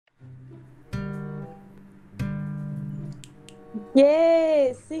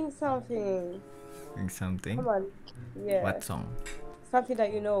Yeah, sing something. Sing something. Come on. Yeah. What song? Something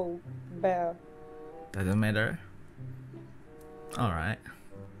that you know better. Doesn't matter. Alright.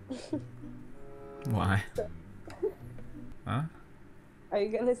 Why? So, Huh? are you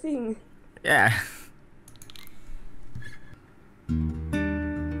gonna sing? Yeah.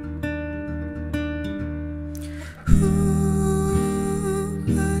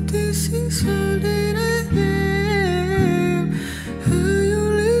 But this is all that I am. I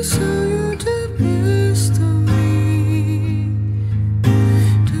only saw you the best of me,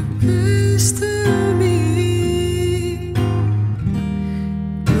 the best of me.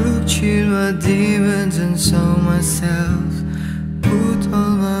 Look, chill my demons and saw myself. Put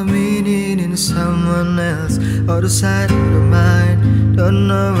all my meaning in someone else. Other side of the mind. Don't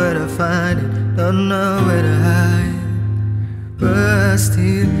know where to find it, don't know where to hide. But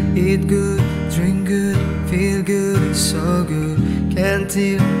still eat good, drink good, feel good, it's so good. Can't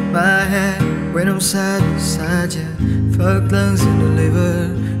tilt my head when I'm side beside ya. Fuck lungs in the liver,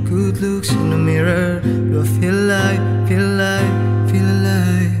 good looks in the mirror. Do I feel alive, feel alive, feel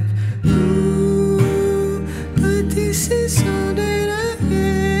alive? Ooh, but this is all that I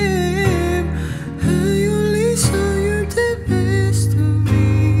am. I only saw you the best of me,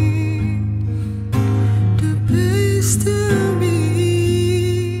 the best of me.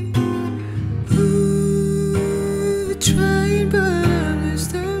 Ooh, trying but I'm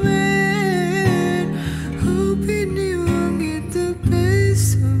just a man, hoping you won't get the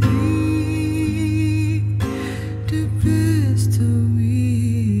best of me, the best of me.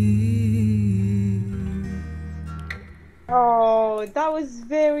 Oh, that was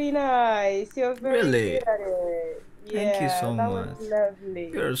very nice. You're very Really? good at it. Thank you Yeah, so that was much. lovely.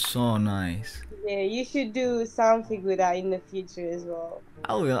 You're so nice. Yeah, you should do something with that in the future as well.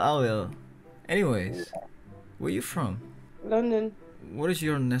 I will, I will. Yeah. Anyways, where you from? London, What is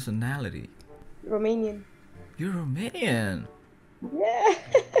your nationality? Romanian. You're Romanian. Yeah.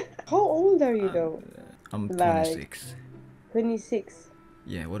 How old are you I'm, though? I'm Like 26. 26.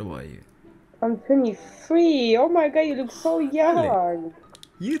 Yeah, what about you? I'm 23. Oh my God, you look so Really? young.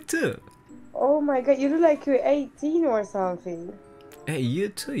 You too. Oh my God, you look like you're 18 or something. Hey, you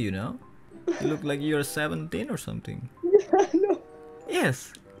too, you know? You look like you're 17 or something. No.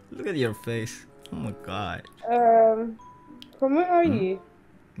 Yes, look at your face. Oh my god. Um, from where are Hmm? you?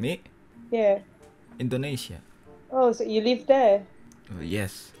 Me? Yeah. Indonesia. Oh, so you live there? Oh,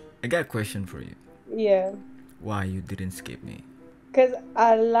 yes. I got a question for you. Yeah. Why you didn't skip me? Because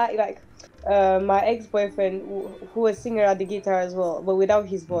I my ex-boyfriend who was singer at the guitar as well, but without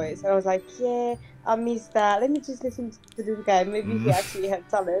his voice. And I was like, yeah, I miss that. Let me just listen to this guy. Maybe he Mm. actually had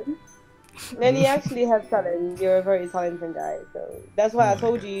talent. And he actually has talent. You're a very talented guy. So that's Oh why I my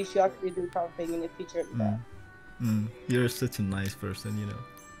told god. you you should actually do something in the future with that. You're such a nice person, you know.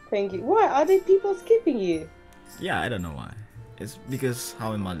 Thank you. Why? Are there people skipping you? Yeah, I don't know why. It's because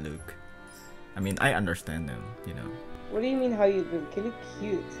how am I look? I mean, I understand them, you know. What do you mean how you look? You look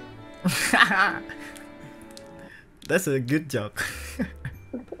cute. That's a good joke.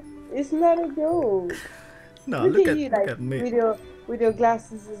 It's not a joke. No, Look at you, look like at me. with your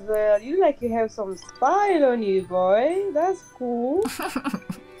glasses as well. You look like you have some style on you, boy. That's cool.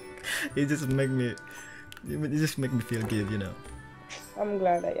 It just make me, it just make me feel good, you know. I'm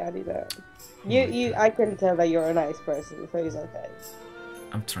glad that you added that. Oh my god, I can tell that you're a nice person, so it's okay.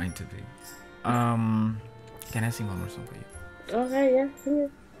 I'm trying to be. Um, can I sing one more song for you? Okay, yeah, yeah.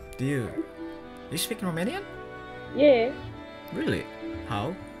 Do you speak Romanian? Yeah. Really?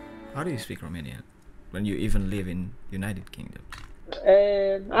 How? How do you speak Romanian? When you even live in United Kingdom?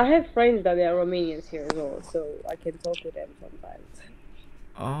 I have friends that are Romanians here as well, so I can talk with them sometimes.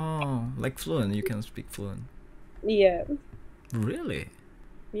 Oh, like fluent. You can speak fluent. Yeah, Really?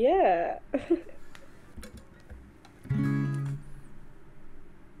 yeah.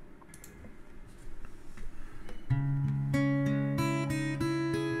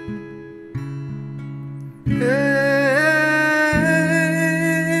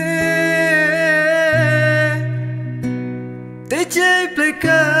 DJ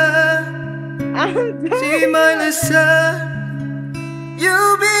pleca I'm si mai done. lăsat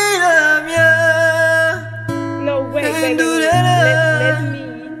iubirea mea No, wait.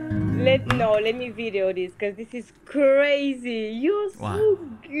 Let me video this because this is crazy. You're Why? so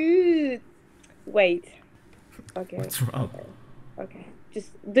good. Wait. Okay, What's wrong? okay.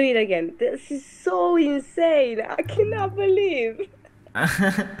 Just do it again. This is so insane. I cannot believe.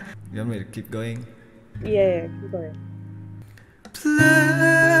 You want me to keep going? Yeah, keep going.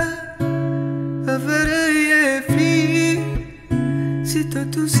 A fără e frig și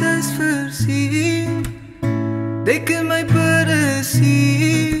totul s-a sfârșit. देख मैं परसी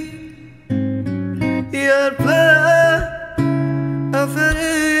यार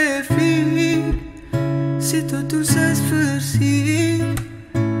Afarefi se tu sais versi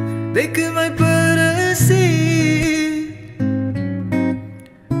Dek mai parasi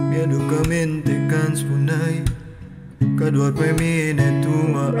Miado kamente kan spunai Kadua kwe mine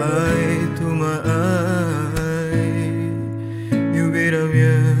tuma ai You bera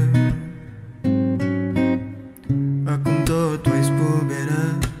mia Akum to twice pubera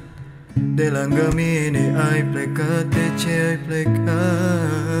Delangamine ai plecat de ce ai plecat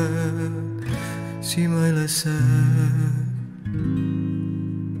Si mai lăsat.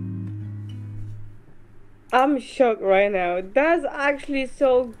 I'm shocked right now. That's actually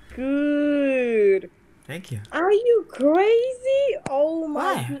so good. Thank you. Are you crazy? Oh my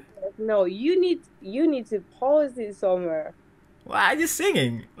Why? goodness. No, you need to pause it somewhere. Why are you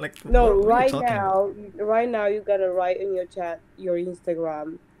singing? Like No, what are you right talking? now you gotta write in your chat your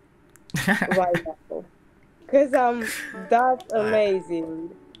Instagram right now. Cause that's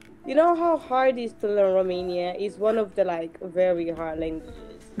amazing. You know how hard it is to learn Romania? It's one of the like very hard languages.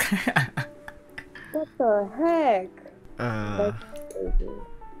 What the heck? That's crazy.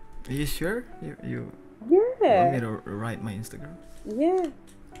 Are you sure? You Yeah. want me to write my Instagram? Yeah.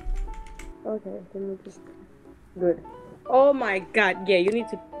 Okay, let me just. Good. Oh my god, yeah, you need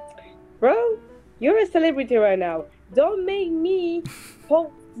to. Bro, you're a celebrity right now. Don't make me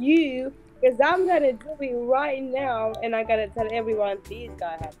post you, because I'm gonna do it right now and I gotta tell everyone this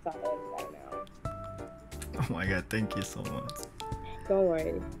guy has talent right now. Oh my god, thank you so much. Don't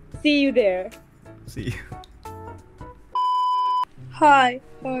worry. See you there. See you. Hi.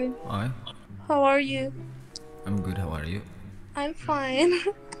 Hi. Hi, How are you? I'm good. How are you? I'm fine.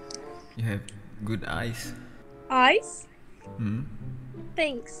 You have good eyes. Eyes? Hmm?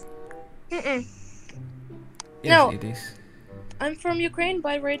 Thanks. Mm-mm. Yes, No. it is. I'm from Ukraine,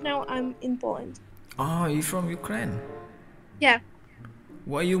 but right now I'm in Poland. Oh, you from Ukraine? Yeah.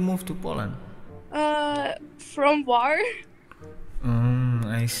 Why you moved to Poland? From war?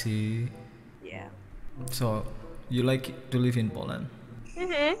 I see. Yeah. So, you like to live in Poland?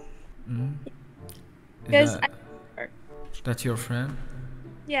 Mm-hmm. Mm? Yes, That's your friend?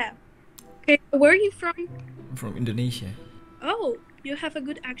 Yeah. Okay, where are you from? I'm from Indonesia. Oh, you have a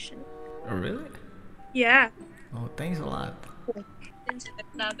good accent. Oh, really? Yeah. Oh, thanks a lot. Into the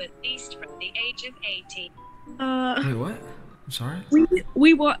club at least from the age of 18. Wait, what? I'm sorry?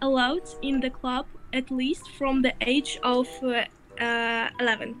 We were allowed in the club at least from the age of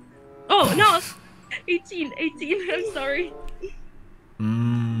 11. Oh, no! 18. I'm sorry.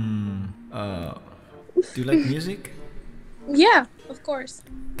 Do you like music? Yeah, of course.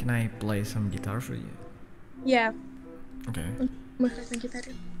 Can I play some guitar for you? Yeah. Okay.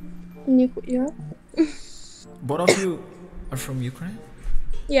 Yeah. Both of you are from Ukraine?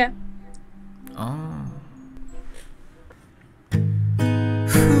 Yeah. Oh.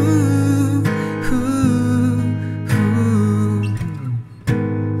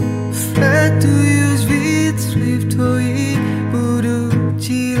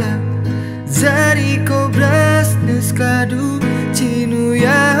 Zari kobras neskadu cinu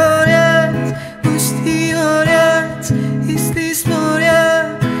ya horiat Pusti horiat istis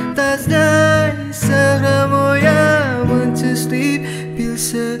moria Tazdai sahramoya Menceslip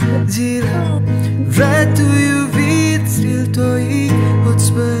pilse zila Vratu ju vid stril toji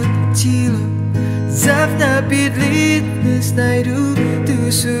Hotspot cilo Zavna pidlit nesnajdu Tu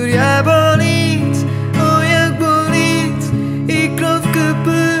surya bolit Oyak bolit Ikrov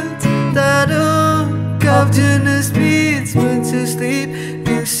kepet Tado kau jenis beats Menceslip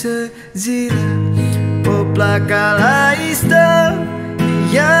pilse zila Popla kala istap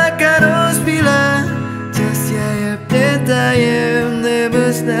Ya karos bila Just yayap detayem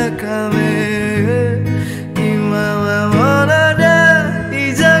Nebes nakame Imama monada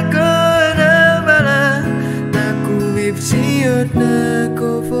Izako nabala Naku ipsiot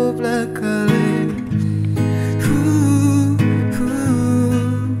Nako popla kale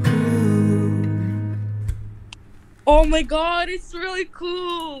Oh my god, it's really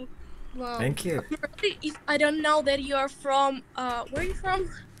cool. Wow. Thank you. Really, if I don't know that you are from where are you from?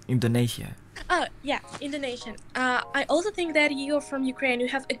 Indonesia. Oh yeah, Indonesian. I also think that you're from Ukraine. You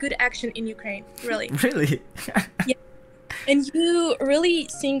have a good accent in Ukraine, really. Really? Yeah. And you really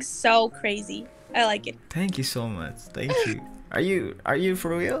sing so crazy. I like it. Thank you so much. Thank you. Are you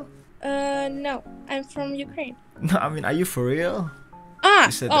for real? No, I'm from Ukraine. No, I mean, are you for real? Ah,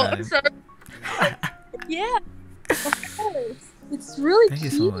 You said oh, that. I'm sorry. Yeah, of course. It's really Thank you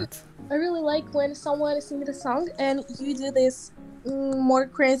cute. so much. I really like when someone sings a song and you do this more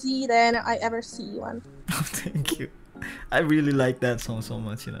crazy than I ever see one. Oh, thank you. I really like that song so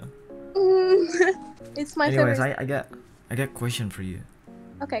much, you know. It's my Anyways, favorite. I got a question for you.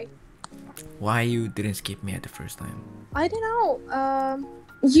 Okay. Why you didn't skip me at the first time? I don't know.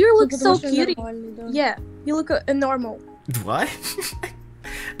 You look so cute. Yeah, you look normal. What?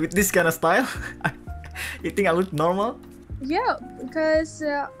 With this kind of style? You think I look normal? Yeah, because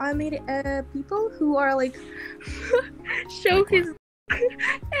I meet people who are like show Like his.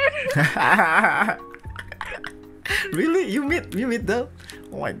 Really? You meet them?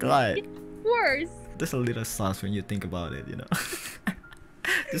 Oh my god. Worse. There's a little sauce when you think about it, you know.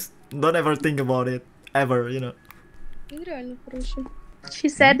 Just don't ever think about it ever, you know. She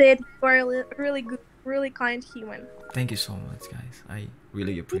said that you are a really good, really kind human. Thank you so much, guys. I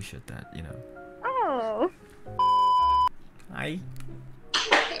really appreciate that, you know. Oh. Hi.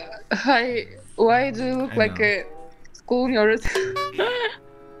 Hi, why do you look I like know. a school nerd?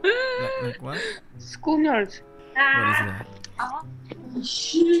 Like what? School nerd. What is that?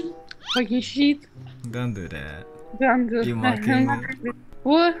 Fucking shit. Don't do that. Don't do You mocking me?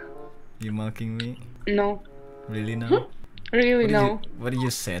 What? You mocking me? No. Really now? Really, no. What did you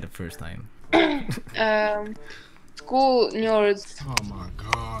say the first time? School nerds. Oh my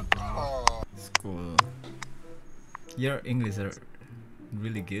god, bro. School. Your English are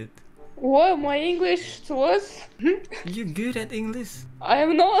really good. What? My English was? You good at English? I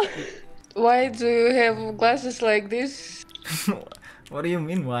am not. Why do you have glasses like this? What do you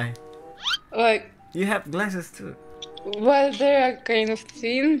mean why? Like, You have glasses too. but they are kind of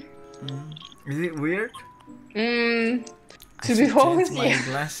thin. Is it weird? Mm, I to be should change honest, my yeah.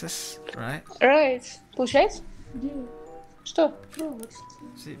 glasses, right? Right. Получается? Что?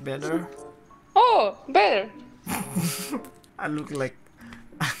 Is it better? Oh, better. I look like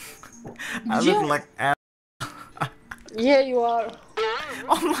I look like Yeah, you are.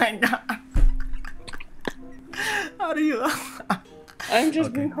 oh my god. How do you I'm just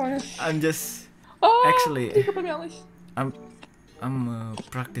Okay. being honest. I'm just Oh, actually тихо помялась. I'm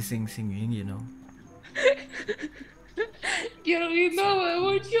practicing singing, you know. Girl, you know I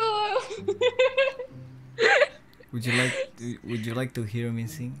want you. Would you like to hear me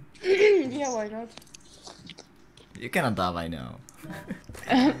sing? Yeah, why not? You cannot tell by now.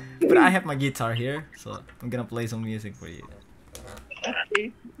 But I have my guitar here, so I'm gonna play some music for you.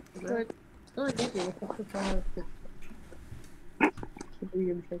 Okay. Good.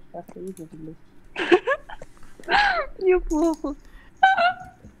 Неплохо.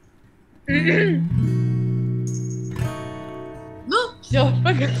 Ну, все,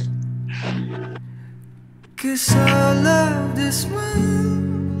 пока. 'Cause all of the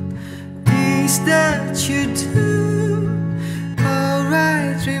small things that you do,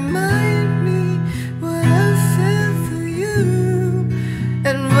 alright, remind me what I felt for you.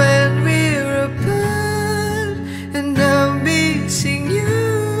 And when we're apart and I'm missing you,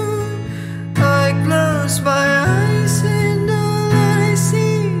 I close my eyes and all I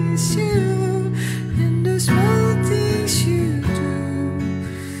see is you and the small things you do.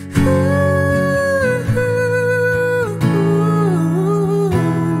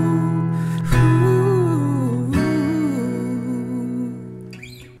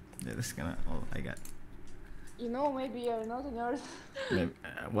 Yeah, that's kinda all I got. You know, maybe you're not a nerd.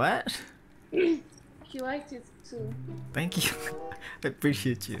 What? He liked it too. Thank you. I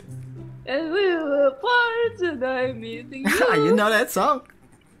appreciate you. And we were apart and I'm meeting you. You know that song?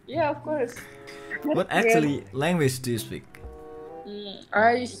 Yeah, of course. What actually language do you speak?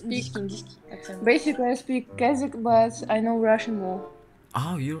 I speak basically I speak Kazakh, but I know Russian more.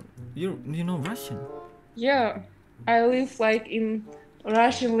 Oh, you know Russian? Yeah, I live like in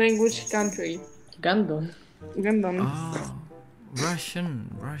Russian language country. Gandon. Gandon. Oh, Russian.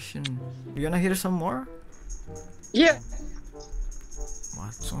 You wanna hear some more? Yeah.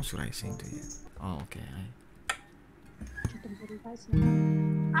 What song should I sing to you? Oh, okay.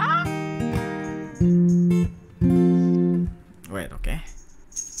 Wait, okay.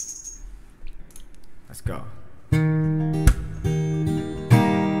 Let's go.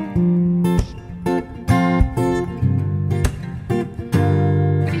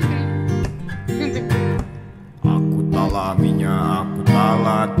 Aku tala minyak, aku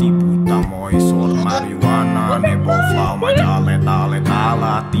tala tipu tamoi sol marijuana nebo flama jale tale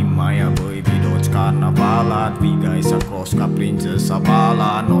tala timaya baby dots karnavalat vigai sakoska princesa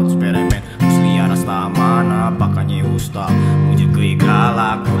bala not experiment usliara stamana pakanye usta muje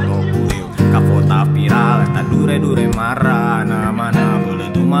keigala koto puril kafota viral ta dure marana mana boleh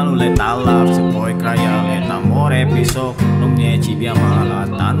dumalu le talap sepoi kraya le namore besok Nomnya cibia malah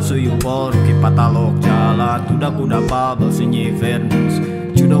tan suyu por Ki patalok jala Tuda kuda pabel senye vernus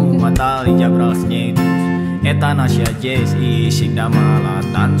Judo matali jabral senye dus Eta nasya jes isik da malah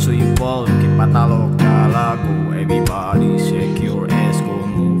tan suyu por Ki patalok jala Go everybody shake your ass Go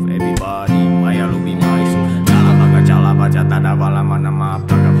move everybody Maya lubi maisu Jala baga jala baca tada bala mana maaf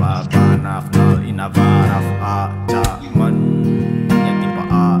Baga baba nafnal inavaraf aca men Yatipa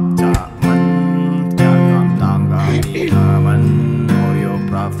aca men Jagam tangga inaman Oyo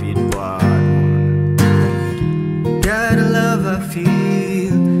profit buat Gotta love I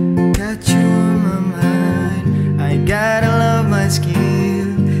feel, got you on my mind. I gotta love my skill,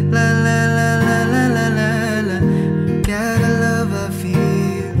 la la la la la la la la. Gotta love I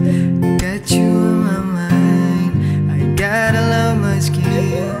feel, got you on my mind. I gotta love my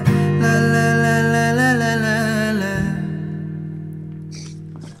skill, la la la la la la la la.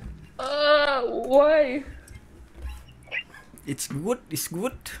 Why? It's good, it's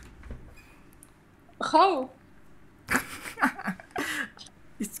good. How?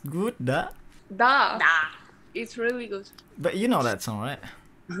 It's good, da. Da. It's really good. But you know that song, right?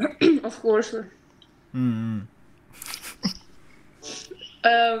 Of course.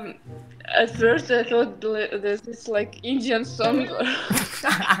 At first I thought this is like Indian song.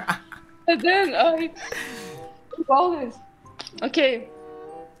 And then I found it. Okay.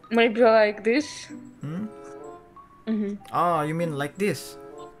 Maybe like this. Oh, you mean like this?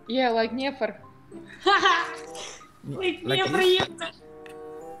 Yeah, like Nyamar. Like Like never this? yet.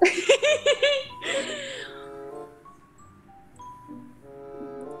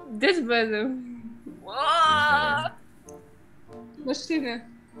 This better. Машина.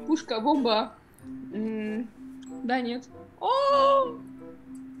 Пушка, бомба. Да, нет. О!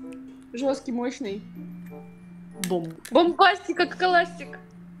 Жесткий, мощный. Бомбастик, как классик.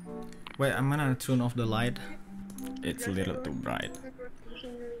 Wait, I'm gonna turn off the light. It's a little too bright.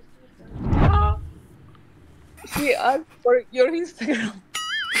 He asked for your Instagram.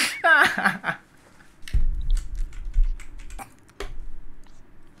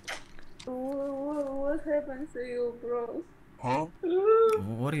 What happened to you, bro?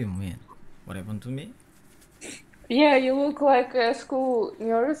 What do you mean? What happened to me? Yeah, you look like a school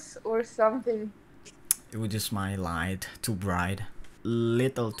nurse or something. It was just my light too bright.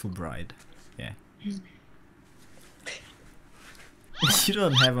 Little too bright. Yeah. You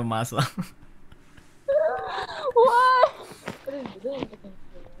don't have a muscle. What?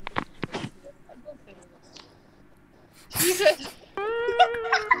 Jesus.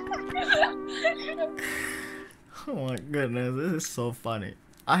 Oh my goodness, this is so funny.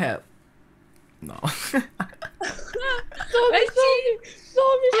 I have no. Show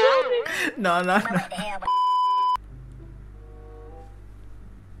me. No.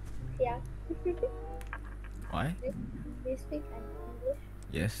 Yeah. Why? Do you speak English?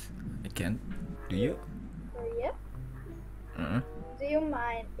 Yes, I can. Do you? Or yeah? Uh-uh. Do you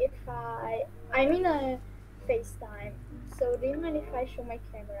mind if I'm in a FaceTime, so do you mind if I show my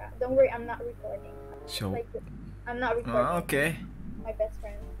camera? Don't worry, I'm not recording. So. Like, I'm not recording. Okay. My best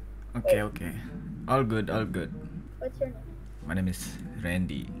friend. Okay. All good. What's your name? My name is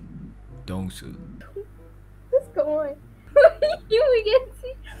Randy Dongsu. Let's go on. You can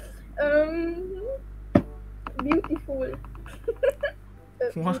see. Beautiful.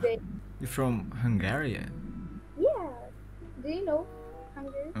 What? Today. You're from Hungary? Yeah. Do you know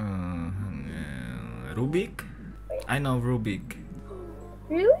Hungary? Rubik? I know Rubik.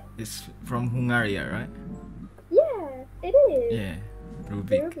 Really? It's from Hungary, right? Yeah, it is. Yeah,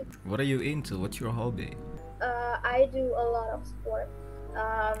 Rubik. Rubik. What are you into? What's your hobby? I do a lot of sport.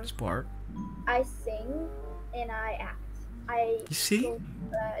 Sport? I sing and I act. I You sing? go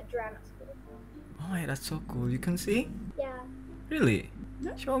to drama school. Oh, yeah, that's so cool. You can sing? Yeah. Really?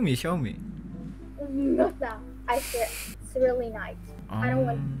 Show me. Not now. I swear, it's really nice. I don't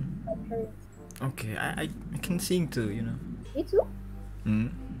want my parents. Okay, I can sing too, you know. You too? Hmm?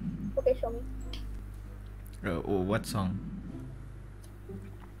 Okay, show me. What song?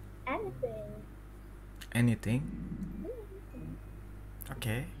 Anything. Anything?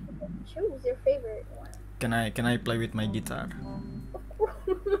 Okay. Choose your favorite one. Can I play with my guitar?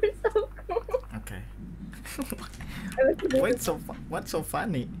 We're so cool. Okay. I was doing What's so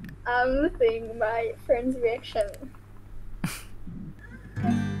funny? I'm listening my friend's reaction.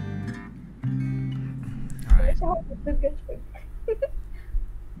 Alright. It's a good thing.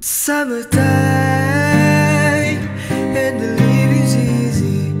 Summertime and the living's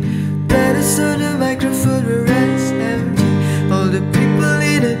easy. Planets on the microphone were empty. All the people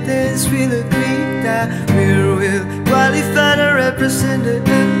in the dance will agree that we will qualify to represent the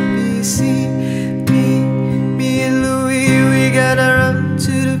NBC. Me we gotta run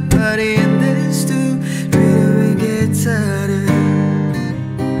to the party and dance to rhythm and guitar.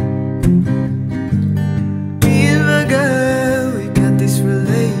 Me and my girl, we got this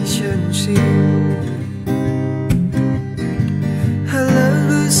relationship. I love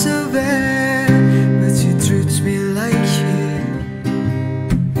her so bad, but she treats me like shit.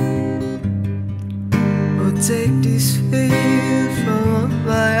 Oh, take this veil from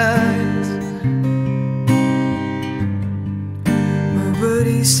my eyes. My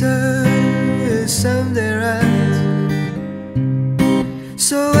buddy said someday rise.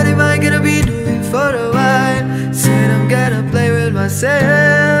 So what am I gonna be doing for a while? Said I'm gonna play with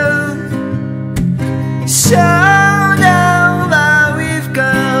myself. Show them how we've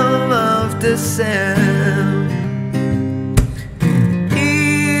come off the sound.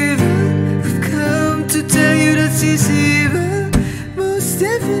 Even I've come to tell you that she's evil, most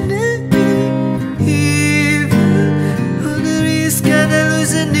definitely evil. On the risk of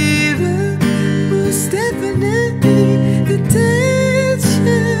losing evil, most definitely the tension.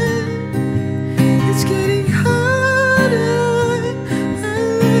 It's getting harder. I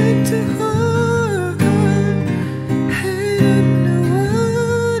like to hold head in the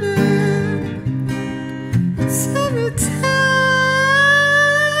water.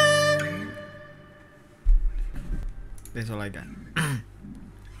 Summertime. That's all I got.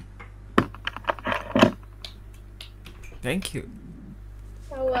 Thank you.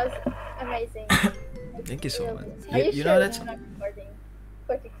 That was amazing. Thank you so much. Are you, You sure know that's you're not recording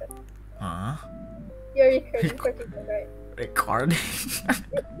for TikTok? huh? You're recording for TikTok, right? Recording.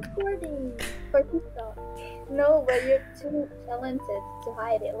 Recording for TikTok. No, but you're too talented to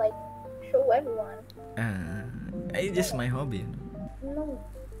hide it. Like, show everyone. It's just my hobby. No,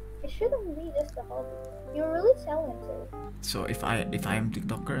 it shouldn't be just a hobby. You're really talented. So if I am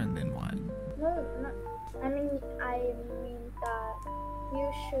TikToker and then what? No, not. I mean that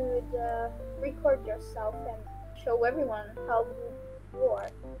you should record yourself and show everyone how good you are.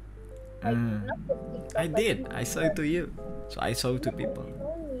 Like, not just TikTok, I but did. I saw it to you. So I saw it to people.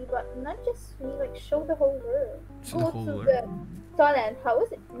 show me, but not just me. Like, show the whole world. Show the Go whole to world. the talent. How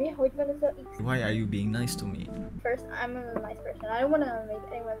is it? Me, how it gonna say? Why are you being nice to me? First, I'm a nice person. I don't wanna make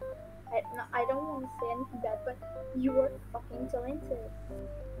anyone. I don't wanna say anything bad, but you are fucking talented.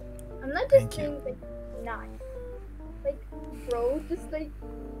 I'm not just Thank you. saying like nice. Like, bro, just like,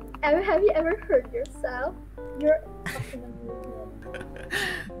 have you ever heard yourself? You're fucking amazing.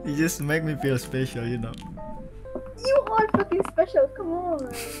 You just make me feel special, you know. You are fucking special. Come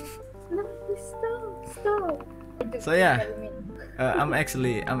on. No, stop. So yeah, I'm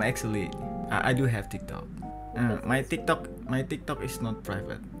actually I do have TikTok. My TikTok is not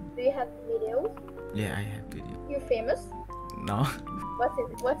private. Do you have videos? Yeah, I have video. You're famous. No, What's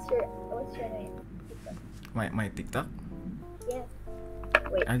it? What's your name? my TikTok. Yes.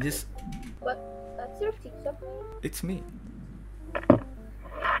 Wait. I just What? That's your TikTok name? it's me.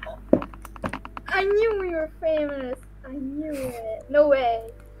 I knew you were famous. I knew it. No way.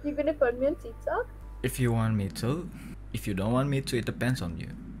 You're gonna put me on TikTok? If you want me to, if you don't want me to, it depends on you.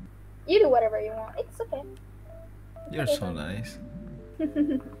 You do whatever you want. It's okay. You're so nice.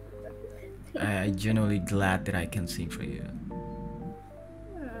 I'm genuinely glad that I can sing for you.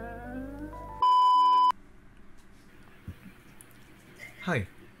 Hi,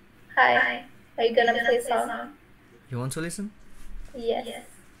 Hi. Are you gonna play a song? you want to listen? Yes.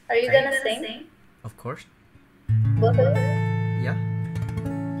 Are you gonna sing? Of course. Both of you? Yeah.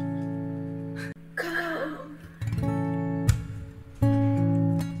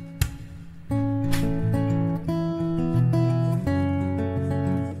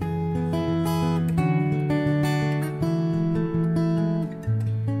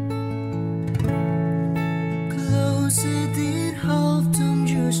 Closer din halv trong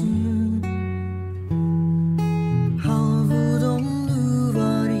just nu. Har hvordan du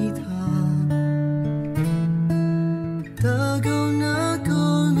var ditt her. Dagene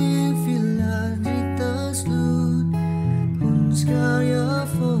går med fyller aldrig tar slut. Önskar jag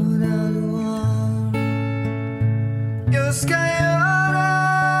få där du är. Jag ska göra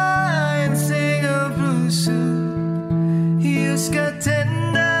en säng av brusor. Jag ska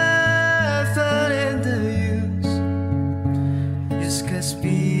tända varenda ljus. Jag ska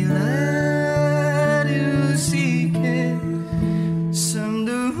spela den musiken som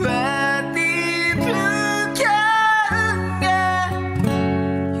du alltid brukar sjunga.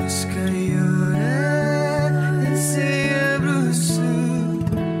 Jag ska göra en säng av brusor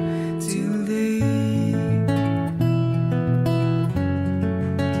till dig.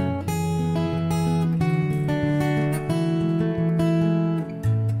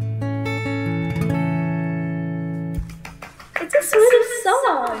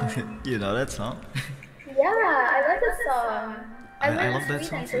 You know that song? Yeah, I like the song. I live love in that Sweden,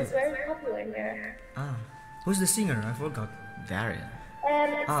 song so it's too. very popular here. Ah, who's the singer? I forgot. Darian.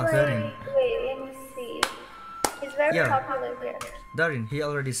 It's Ah, like, Darin. wait, let me see. It's very Yeah. popular here. Darin, he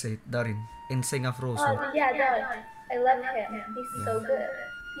already said Darin in Sing Afro. So Oh, yeah, Doug. I love him. He's so good.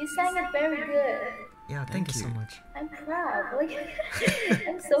 You sang it very good. yeah, thank you so you. much. I'm proud. Like,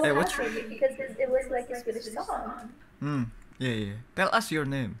 I'm so Hey, what's happy because it was like a Swedish song. Yeah. Tell us your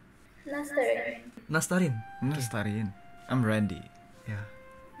name. Nasser, Nastarin. Nastarin. I'm Randy. Yeah,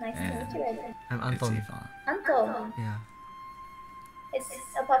 nice to Yeah. meet you. Randy. I'm It's Anton. Ivan. Anton. Yeah. It's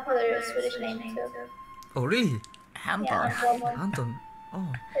a popular Swedish name too. Oh really? Anton. Yeah, Anton. Anton. Oh,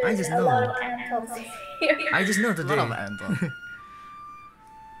 I There's just a lot know. of Antons here. I just know A lot today. of Anton.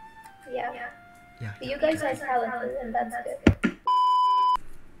 Yeah. Yeah. But you guys are talented, and that's good.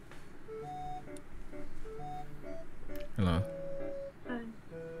 Hello. Hi.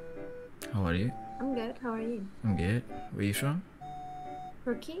 How are you? I'm good. How are you? I'm good. Where you from?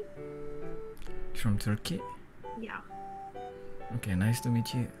 Turkey? From Turkey? Yeah. Okay, nice to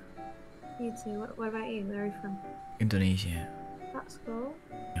meet you. You too. What about you? Where are you from? Indonesia. That's cool.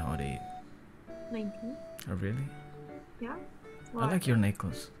 How old are you? 19. Oh, really? Yeah. I like your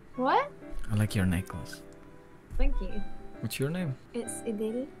necklace. What? I like your necklace. Thank you. What's your name? It's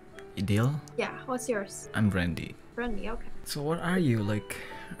Idil. Idil? Yeah. What's yours? I'm Randy. Brandy. Okay. So what are you like?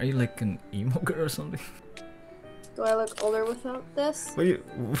 Are you like an emo girl or something? Do I look older without this?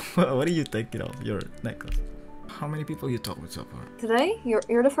 What do you think of your necklace? How many people you talk with so far? Today?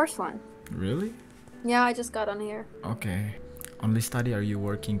 You're the first one. Really? Yeah, I just got on here. Okay. Only study, are you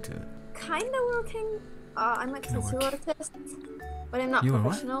working too? Kinda working. I'm a Kinda tattoo working. artist, but I'm not You are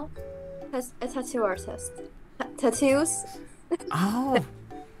what? professional. A tattoo artist. Tattoos? Oh,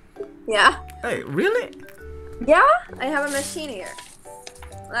 Yeah. hey, really? Yeah, I have a machine here.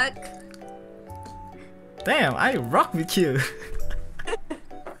 Look. Damn, I rock with you.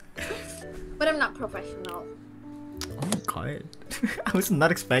 But I'm not professional. Oh, quiet. I was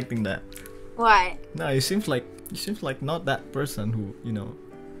not expecting that. Why? No, you seems like not that person who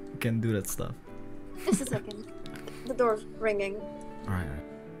can do that stuff. Just a second. The door's ringing. Alright,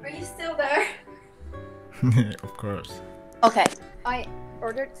 Are you still there? alright. Of course. Okay. I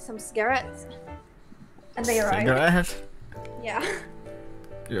ordered some cigarettes. And they arrived. Cigarette? Yeah.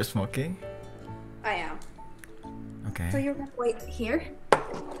 You're smoking? I am. Okay. So you're gonna wait here?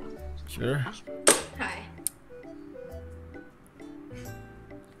 Sure. Hi.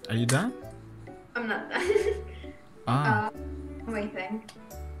 Are you done? I'm not done. Ah. I'm waiting.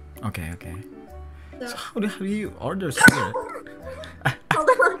 Okay. So, So how the hell do you order cigarette? hold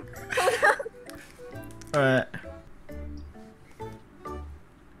on. Alright.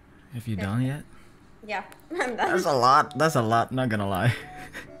 Have you done yet? Yeah, I'm done. That's a lot, not gonna lie.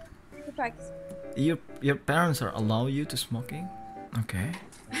 Practice. Your parents are allow you to smoking? Okay.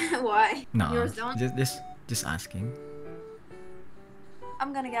 Why? No. Yours don't? Just asking.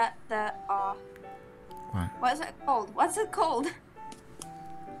 I'm gonna get the What? what is it called? What's it called?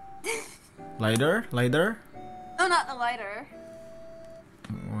 Lighter? No, not the lighter.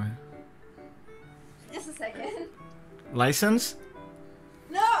 What? Just a second. License?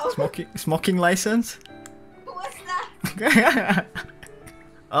 No! Smoking license? What's that?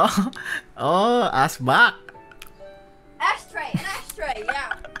 oh, asbak. An ashtray,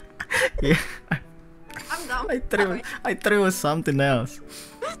 yeah. Yeah. I'm dumb. I thought it was something else.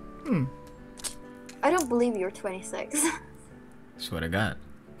 I don't believe you're 26. Swear to God.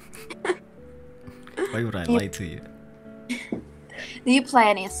 Why would I lie to you? Do you play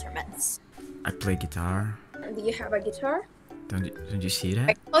any instruments? I play guitar. Do you have a guitar? Don't you see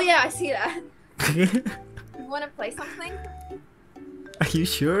that? Oh yeah, I see that. Are You wanna play something? you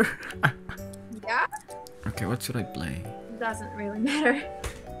sure? Yeah? Okay, what should I play? Doesn't really matter.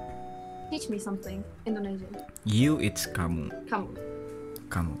 Teach me something. Indonesian. You, it's kamu.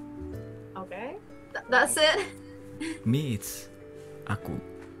 Kamu. Okay. That's it? Me, it's aku.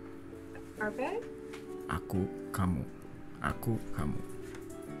 Okay. Aku, kamu. Aku, kamu.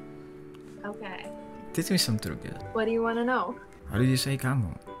 Okay. Teach me some Turkish. What do you wanna know? How do you say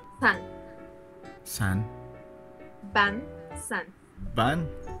kamu? San. San. Ban. San. Ban.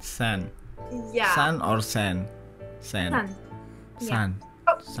 San. Yeah. San or San? San. San. Yeah. San.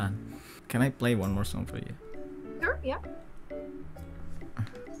 Oh. San. Can I play one more song for you? Sure, yeah.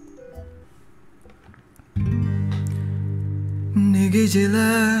 Nege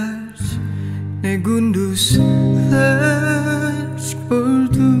jelas ne gunduz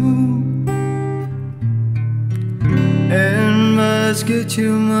gördüm En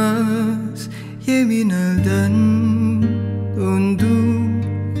vazgeçilmez yemin elden döndüm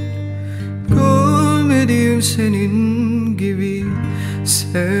Sevmediğim senin gibi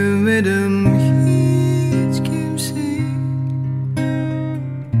sevmedim hiç kimseyi.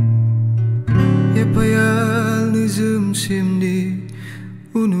 Yapayalnızım şimdi,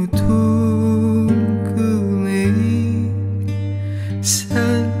 unuttum gülmeyi.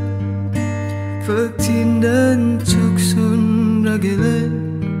 Sen vaktinden çok sonra gelen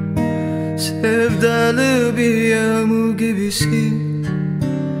sevdalı bir yağmur gibisin.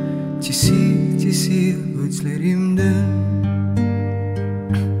 Çisil çisil gözlerimden.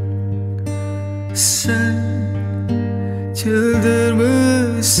 Sen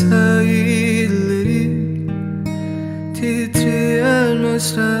çıldırmış sahilleri, titreyen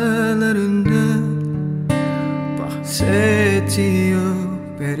mısralarında bahsediyor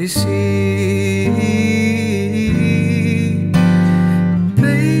birisi.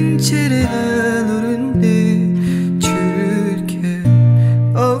 Pencereler önünde çürürken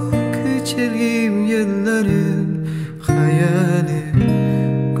o küçülüm yılların hayali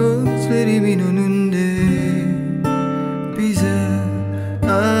gözlerimin önünde bize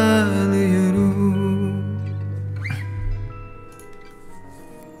ağlıyorum.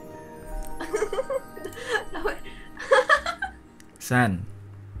 San.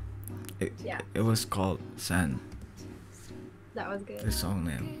 Yeah. It was called San. That was good. The song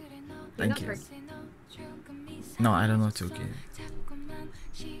name. You're Thank not you. Turkish. No, I don't know Turkey.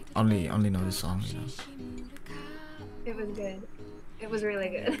 Only know the song, you know. It was good. It was really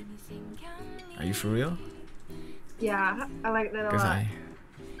good. Are you for real? Yeah, I liked that a Cause lot.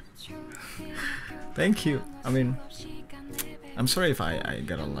 Thank you. I mean, I'm sorry if I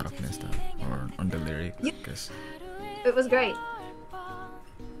got a lot of messed up or on the lyrics, because It was great.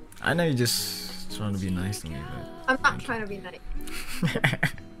 I know you're just trying to be nice to me, but I'm not trying to be nice.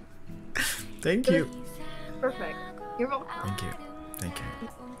 thank you. Perfect. You're welcome. Thank you. Thank you.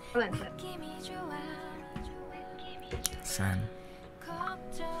 Well, that's it. San.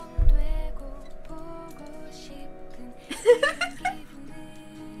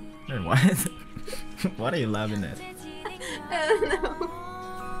 Wait, what? What are you laughing at?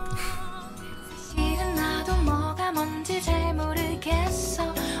 실은 나도 뭐가 뭔지 잘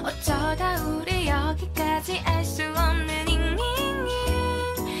모르겠어. 어쩌다 우리 여기까지 알 수 없는 잉잉잉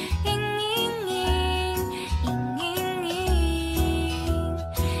잉잉잉 잉잉잉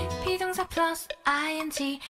비동사 플러스 ing